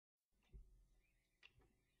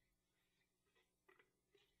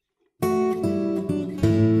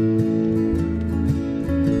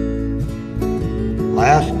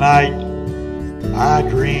night I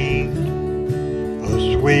dreamed a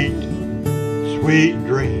sweet, sweet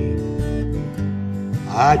dream.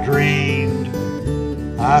 I dreamed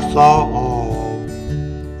I saw all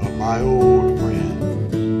of my old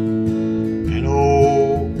friends, and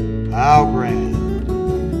oh, how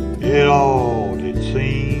grand it all did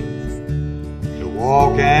seem to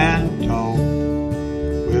walk and talk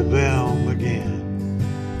with them again.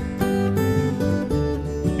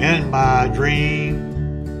 In my dream,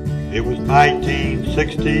 it was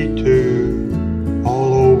 1962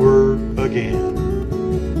 all over again.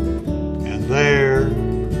 And there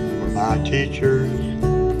were my teachers,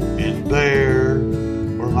 and there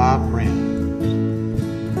were my friends.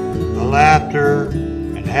 The laughter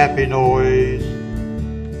and happy noise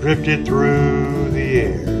drifted through the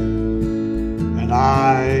air, and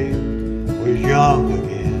I was young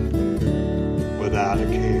again without a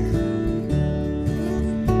care.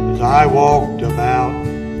 As I walked about,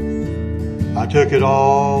 I took it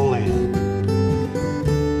all in.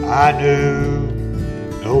 I knew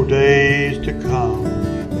no days to come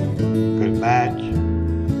could match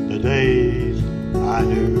the days I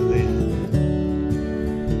knew then.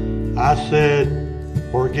 I said,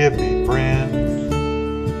 forgive me, friends,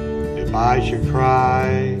 if I should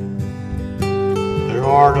cry. There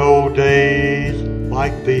are no days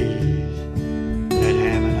like these at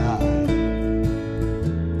Hammond High.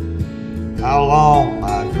 How long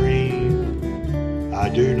I dreamed, I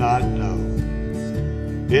do not know.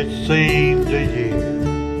 It seemed a year,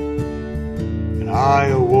 and I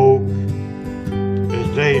awoke as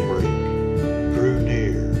daybreak drew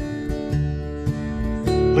near.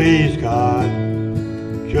 Please, God,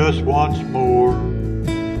 just once more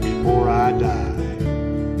before I die,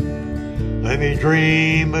 let me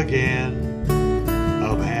dream again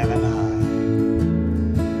of Hammond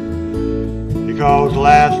High. Because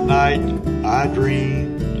last night I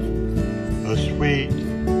dreamed a sweet,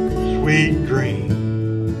 sweet dream.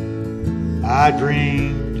 I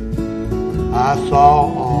dreamed I saw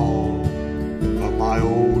all